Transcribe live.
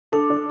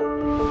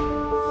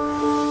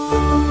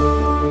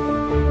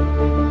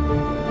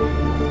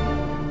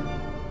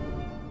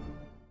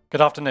Good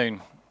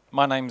afternoon.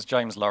 My name's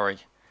James Lawrie.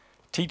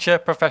 Teacher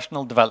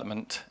professional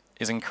development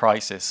is in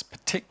crisis,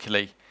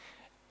 particularly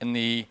in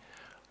the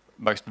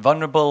most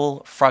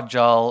vulnerable,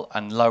 fragile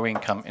and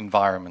low-income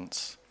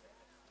environments.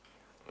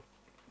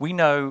 We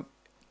know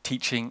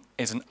teaching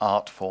is an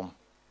art form.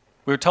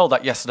 We were told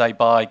that yesterday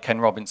by Ken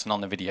Robinson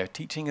on the video.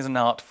 Teaching is an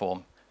art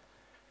form.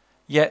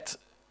 Yet,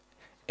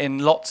 in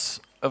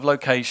lots of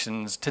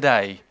locations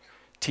today,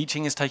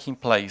 teaching is taking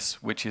place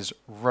which is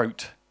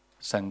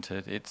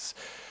rote-centered. It's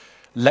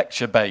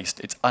lecture-based,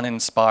 it's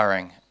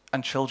uninspiring,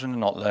 and children are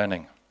not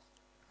learning.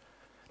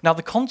 Now,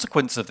 the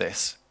consequence of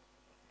this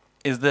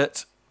is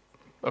that,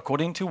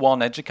 according to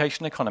one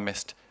education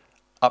economist,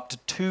 up to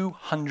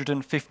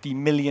 250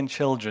 million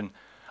children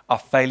are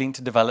failing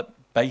to develop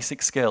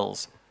basic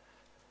skills.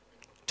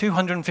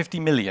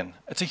 250 million,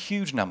 it's a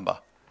huge number.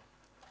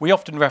 We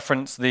often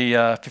reference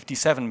the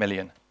 57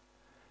 million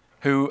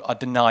who are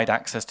denied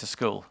access to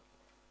school.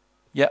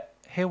 Yet,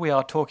 here we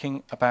are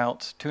talking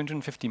about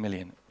 250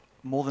 million,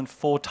 more than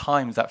 4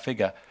 times that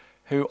figure,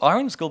 who are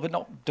in school but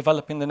not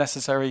developing the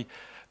necessary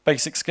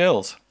basic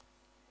skills.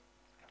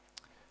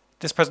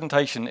 This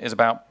presentation is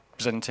about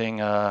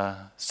presenting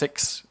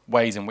 6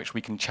 ways in which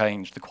we can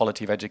change the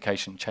quality of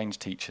education, change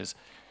teachers.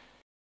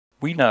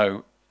 We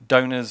know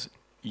donors,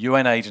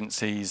 UN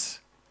agencies,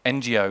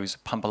 NGOs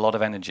pump a lot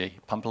of energy,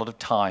 pump a lot of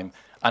time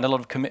and a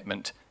lot of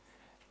commitment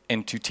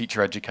into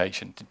teacher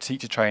education, to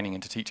teacher training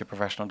and to teacher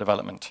professional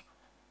development.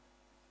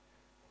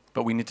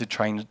 But we need to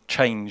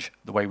change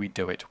the way we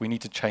do it. We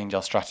need to change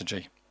our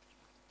strategy.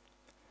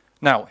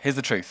 Now, here's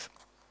the truth.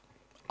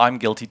 I'm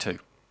guilty too.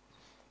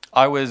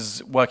 I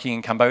was working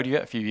in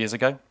Cambodia a few years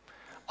ago.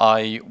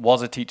 I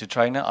was a teacher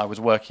trainer. I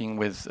was working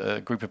with a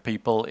group of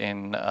people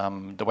in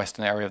the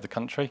western area of the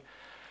country.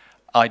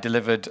 I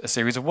delivered a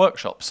series of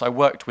workshops. I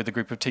worked with a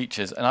group of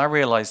teachers and I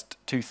realized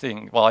 2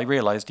 things. Well, I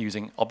realized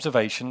using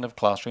observation of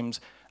classrooms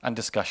and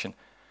discussion.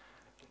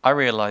 I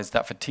realized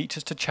that for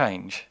teachers to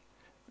change,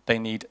 they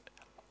need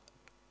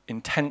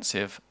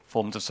intensive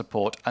forms of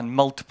support and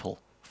multiple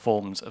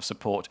forms of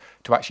support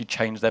to actually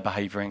change their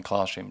behaviour in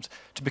classrooms,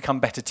 to become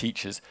better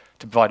teachers,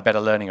 to provide better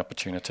learning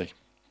opportunity.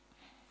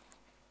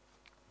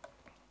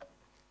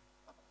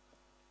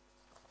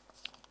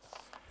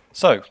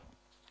 So,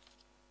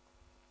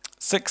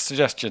 6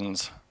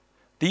 suggestions.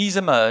 These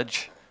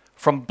emerge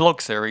from blog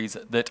series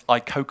that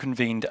I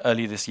co-convened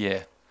earlier this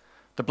year.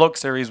 The blog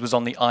series was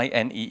on the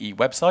INEE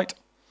website.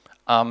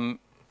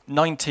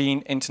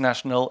 19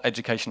 international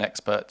education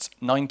experts,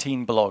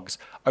 19 blogs,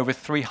 over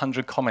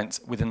 300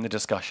 comments within the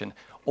discussion,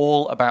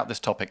 all about this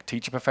topic,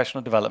 teacher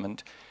professional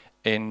development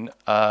in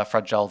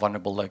fragile,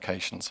 vulnerable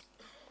locations.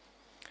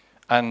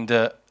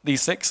 And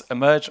these 6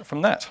 emerge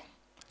from that.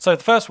 So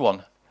the first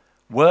one,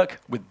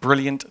 work with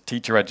brilliant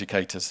teacher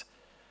educators.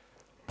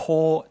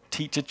 Poor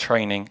teacher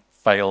training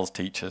fails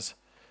teachers.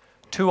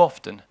 Too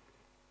often,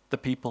 the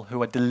people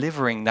who are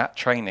delivering that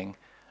training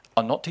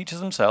are not teachers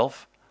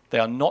themselves, they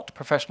are not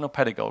professional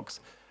pedagogues,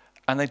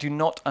 and they do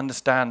not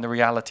understand the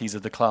realities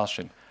of the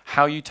classroom,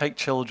 how you take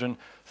children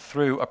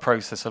through a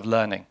process of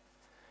learning.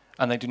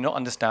 And they do not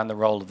understand the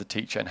role of the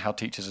teacher and how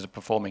teachers are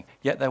performing,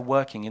 yet they're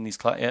working in these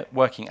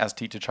working as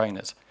teacher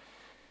trainers.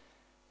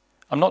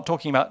 I'm not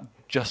talking about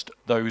just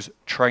those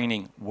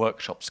training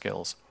workshop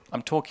skills.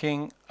 I'm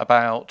talking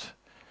about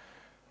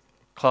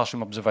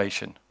classroom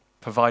observation,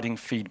 providing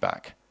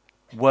feedback,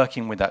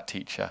 working with that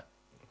teacher,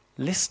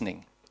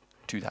 listening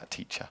to that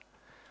teacher,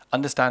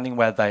 understanding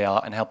where they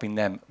are and helping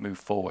them move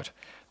forward.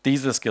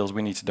 These are the skills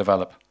we need to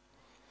develop.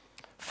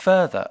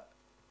 Further,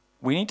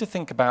 we need to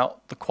think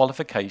about the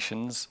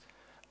qualifications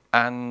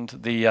and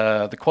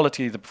the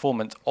quality of the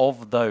performance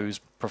of those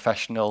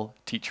professional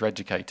teacher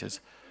educators.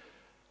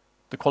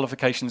 The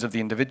qualifications of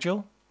the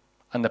individual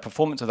and the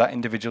performance of that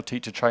individual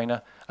teacher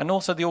trainer, and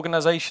also the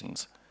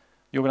organizations.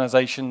 The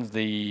organizations,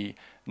 the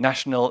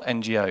national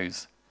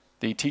NGOs,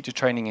 the teacher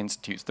training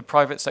institutes, the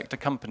private sector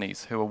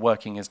companies who are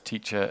working as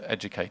teacher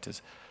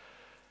educators.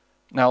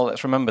 Now,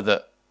 let's remember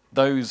that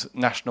those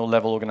national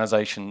level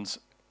organizations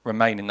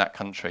remain in that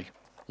country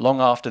long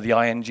after the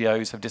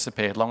INGOs have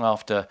disappeared, long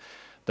after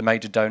the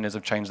major donors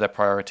have changed their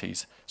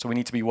priorities. So we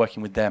need to be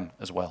working with them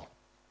as well.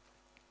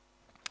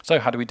 So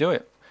how do we do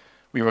it?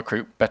 We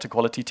recruit better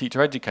quality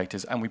teacher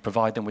educators and we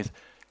provide them with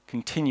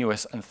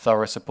continuous and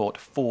thorough support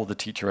for the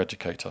teacher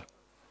educator.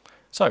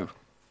 So,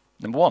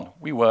 number 1,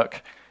 we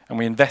work and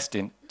we invest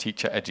in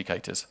teacher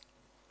educators.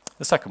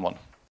 The second one,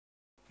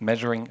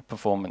 measuring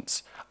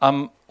performance.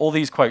 All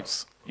these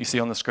quotes you see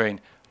on the screen,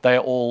 they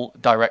are all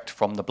direct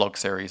from the blog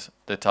series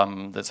that,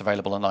 that's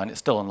available online. It's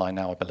still online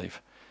now, I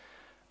believe.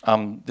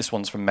 This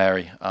one's from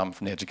Mary,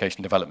 from the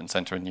Education Development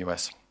Center in the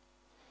US.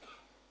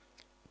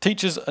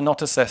 Teachers are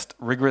not assessed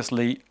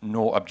rigorously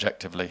nor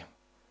objectively.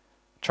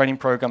 Training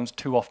programs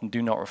too often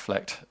do not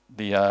reflect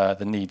the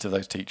needs of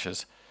those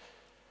teachers.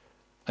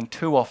 And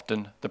too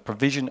often, the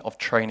provision of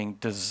training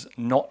does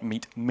not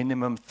meet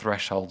minimum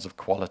thresholds of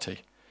quality.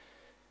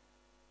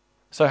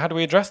 So how do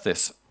we address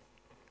this?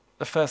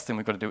 The first thing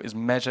we've got to do is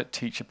measure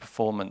teacher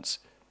performance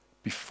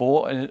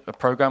before a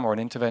program or an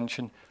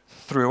intervention,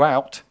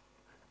 throughout,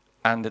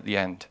 and at the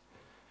end,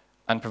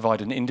 and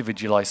provide an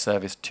individualized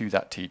service to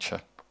that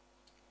teacher.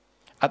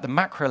 At the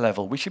macro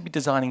level, we should be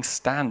designing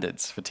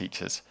standards for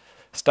teachers,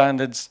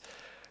 standards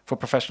for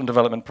professional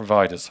development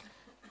providers.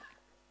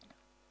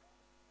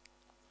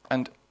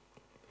 And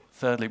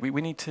thirdly,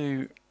 we need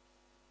to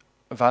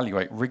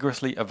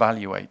rigorously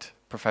evaluate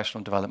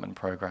professional development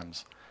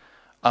programs.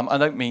 I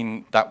don't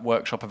mean that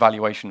workshop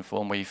evaluation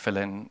form where you fill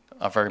in,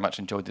 I very much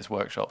enjoyed this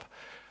workshop.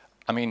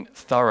 I mean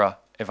thorough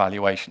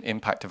evaluation,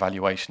 impact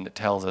evaluation that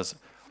tells us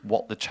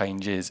what the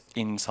change is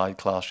inside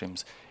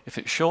classrooms. If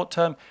it's short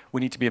term, we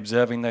need to be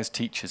observing those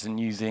teachers and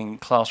using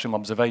classroom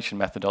observation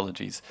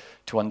methodologies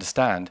to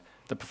understand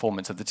the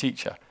performance of the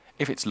teacher.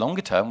 If it's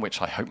longer term,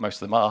 which I hope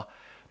most of them are,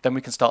 then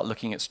we can start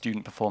looking at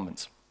student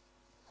performance.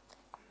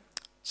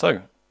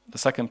 So, the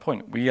second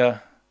point, we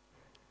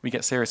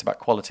get serious about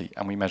quality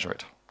and we measure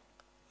it.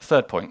 The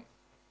third point,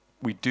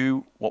 we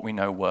do what we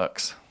know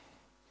works.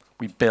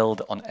 We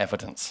build on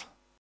evidence.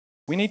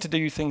 We need to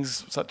do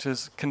things such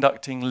as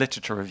conducting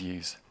literature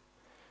reviews.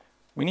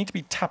 We need to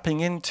be tapping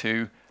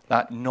into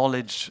that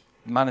knowledge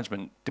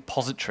management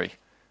depository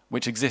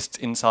which exists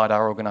inside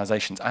our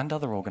organizations and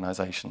other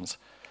organizations.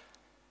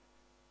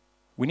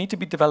 We need to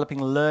be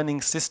developing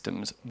learning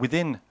systems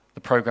within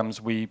the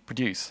programs we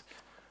produce.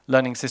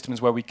 Learning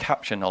systems where we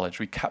capture knowledge,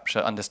 we capture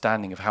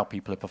understanding of how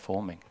people are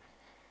performing.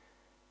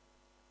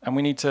 And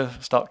we need to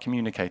start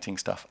communicating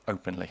stuff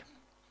openly,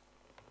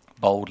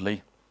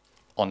 boldly,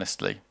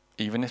 honestly.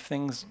 Even if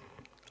things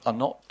are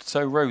not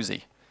so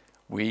rosy,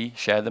 we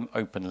share them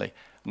openly.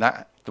 And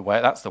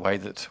that's the way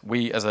that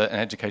we as an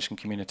education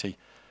community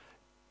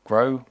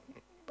grow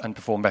and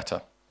perform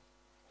better.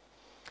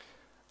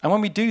 And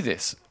when we do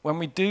this, when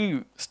we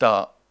do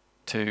start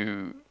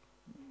to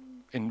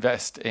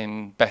invest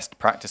in best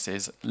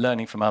practices,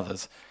 learning from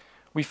others,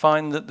 we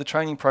find that the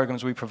training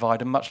programs we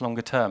provide are much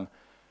longer term.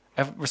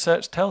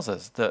 Research tells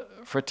us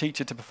that for a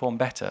teacher to perform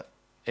better,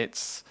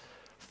 it's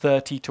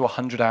 30 to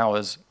 100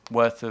 hours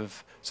worth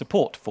of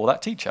support for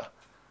that teacher.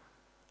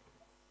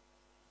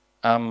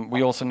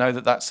 We also know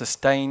that that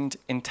sustained,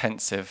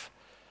 intensive,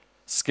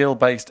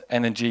 skill-based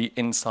energy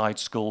inside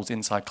schools,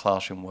 inside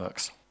classroom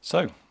works.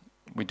 So,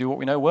 we do what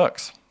we know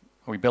works.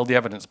 We build the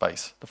evidence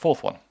base. The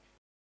fourth one.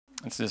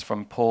 This is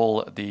from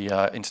Paul,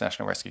 the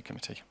International Rescue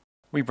Committee.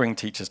 We bring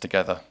teachers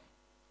together.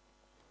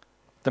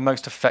 The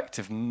most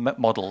effective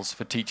models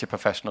for teacher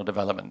professional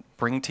development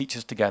bring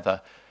teachers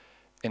together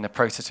in a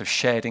process of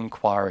shared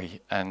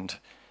inquiry and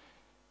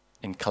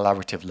in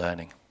collaborative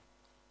learning.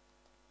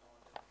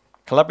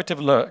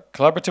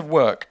 Collaborative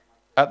work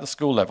at the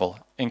school level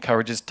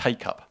encourages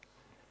take-up.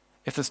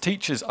 If the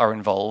teachers are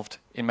involved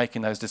in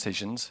making those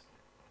decisions,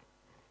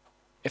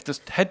 if the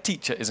head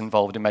teacher is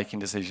involved in making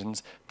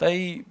decisions,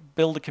 they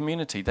build a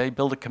community, they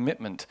build a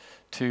commitment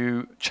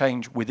to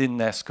change within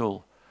their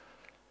school.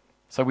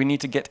 So we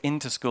need to get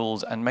into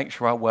schools and make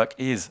sure our work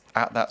is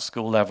at that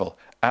school level,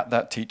 at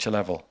that teacher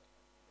level.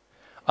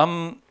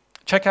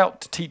 Check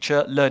out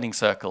teacher learning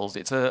circles.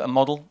 It's a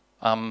model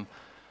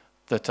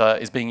that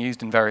is being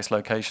used in various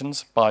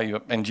locations by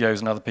NGOs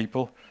and other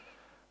people.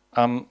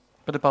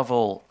 But above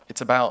all,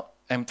 it's about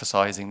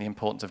emphasizing the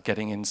importance of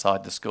getting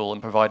inside the school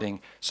and providing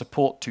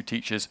support to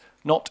teachers,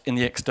 not in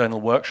the external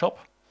workshop,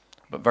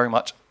 but very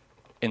much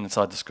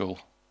inside the school.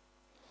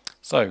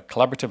 So,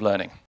 collaborative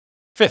learning.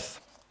 Fifth,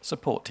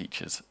 support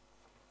teachers.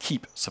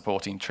 Keep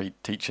supporting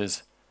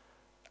teachers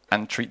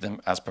and treat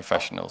them as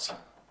professionals.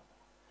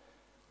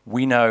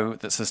 We know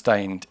that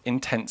sustained,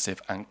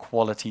 intensive and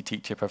quality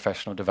teacher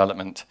professional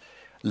development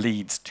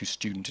leads to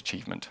student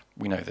achievement.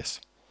 We know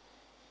this.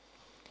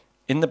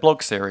 In the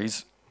blog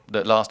series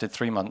that lasted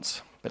 3 months,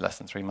 a bit less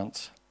than 3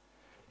 months,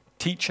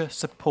 teacher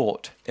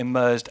support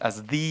emerged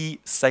as the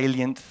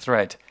salient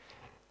thread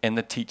in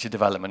the teacher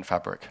development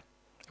fabric.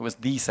 It was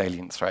the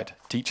salient thread,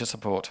 teacher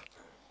support.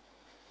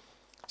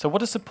 So what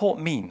does support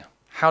mean?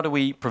 How do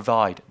we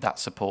provide that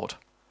support?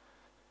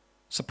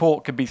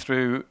 Support could be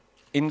through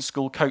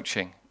in-school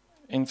coaching,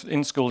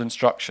 in-school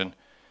instruction,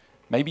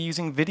 maybe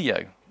using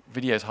video.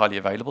 Video is highly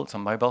available, it's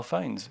on mobile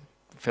phones.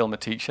 Film a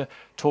teacher,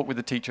 talk with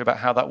the teacher about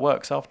how that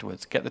works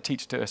afterwards, get the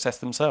teacher to assess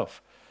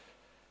themselves.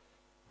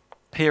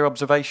 Peer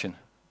observation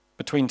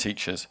between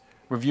teachers,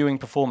 reviewing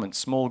performance,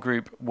 small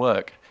group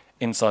work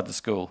inside the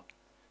school.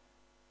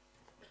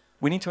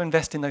 We need to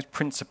invest in those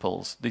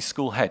principals, the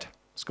school head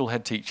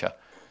teacher.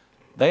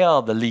 They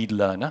are the lead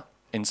learner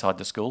inside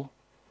the school.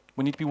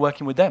 We need to be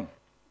working with them,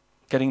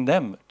 getting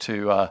them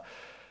to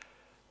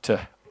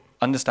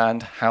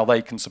understand how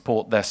they can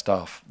support their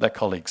staff, their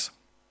colleagues.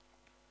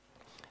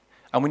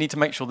 And we need to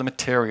make sure the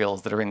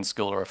materials that are in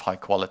school are of high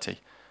quality,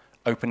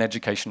 open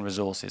education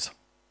resources,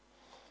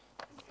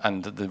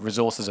 and the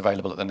resources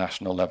available at the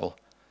national level.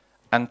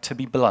 And to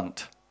be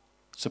blunt,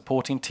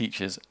 supporting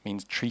teachers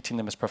means treating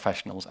them as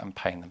professionals and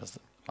paying them as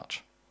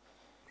much.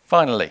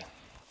 Finally,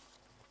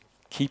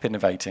 keep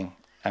innovating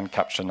and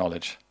capture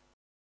knowledge.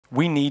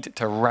 We need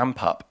to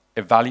ramp up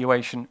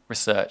evaluation,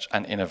 research,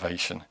 and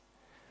innovation.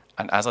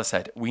 And as I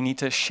said, we need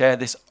to share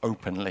this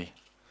openly,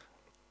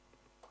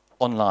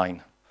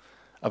 online,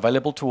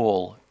 available to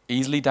all,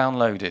 easily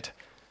downloaded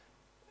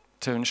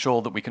to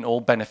ensure that we can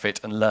all benefit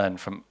and learn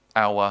from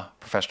our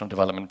professional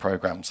development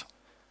programs.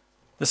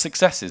 The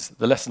successes,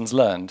 the lessons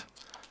learned,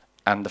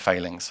 and the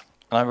failings.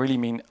 And I really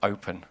mean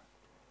open.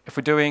 If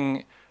we're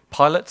doing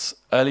pilots,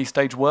 early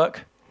stage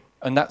work,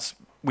 and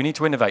we need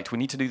to innovate. We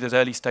need to do those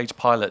early stage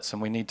pilots,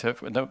 and we need to,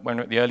 when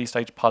we're at the early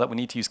stage pilot, we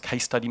need to use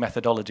case study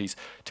methodologies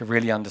to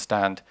really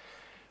understand.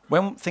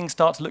 When things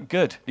start to look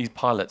good, these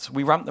pilots,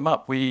 we ramp them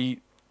up,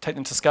 we take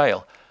them to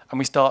scale, and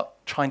we start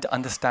trying to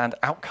understand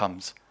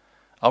outcomes.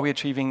 Are we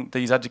achieving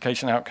these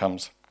education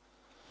outcomes?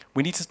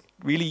 We need to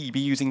really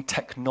be using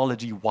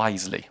technology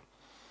wisely.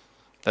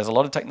 There's a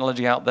lot of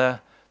technology out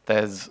there.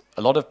 There's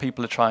a lot of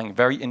people are trying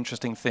very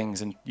interesting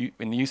things in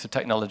the use of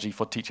technology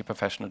for teacher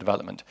professional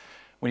development.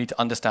 We need to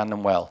understand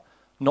them well,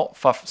 not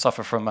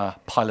suffer from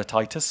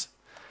pilotitis,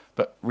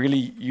 but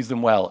really use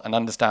them well and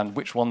understand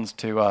which ones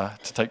to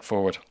take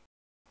forward.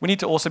 We need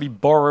to also be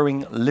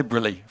borrowing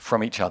liberally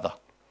from each other.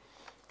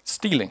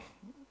 Stealing,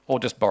 or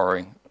just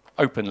borrowing,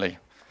 openly.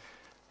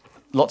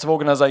 Lots of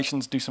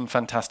organizations do some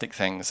fantastic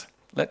things.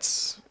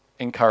 Let's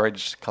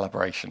encourage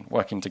collaboration,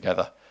 working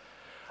together.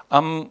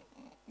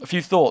 A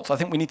few thoughts. I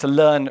think we need to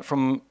learn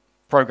from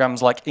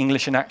programs like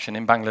English in Action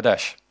in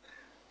Bangladesh,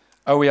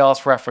 OERs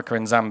for Africa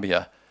in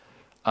Zambia,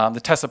 the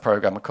TESA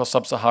program across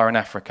sub-Saharan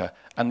Africa,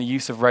 and the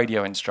use of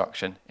radio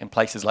instruction in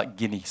places like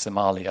Guinea,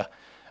 Somalia,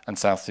 and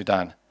South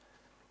Sudan.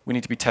 We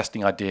need to be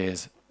testing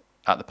ideas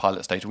at the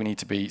pilot stage. We need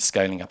to be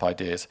scaling up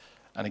ideas.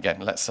 And again,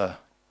 let's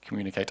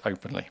communicate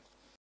openly.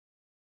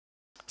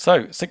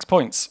 So, 6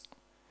 points.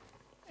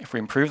 If we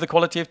improve the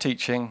quality of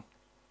teaching,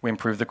 we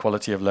improve the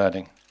quality of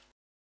learning.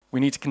 We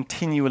need to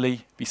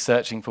continually be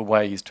searching for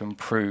ways to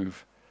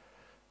improve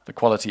the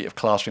quality of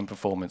classroom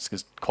performance,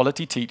 because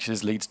quality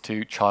teachers leads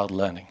to child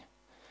learning.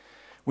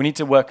 We need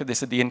to work at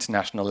this at the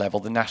international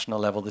level, the national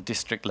level, the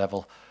district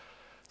level,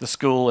 the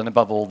school, and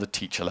above all, the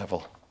teacher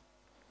level.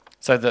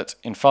 So that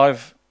in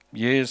 5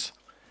 years,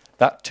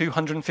 that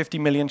 250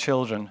 million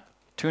children,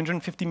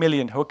 250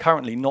 million who are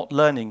currently not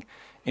learning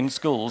in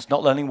schools,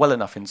 not learning well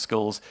enough in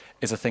schools,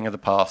 is a thing of the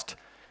past.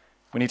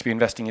 We need to be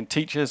investing in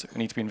teachers, we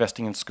need to be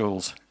investing in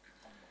schools.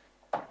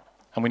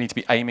 And we need to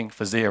be aiming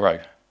for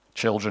 0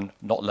 children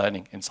not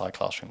learning inside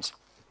classrooms.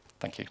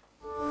 Thank you.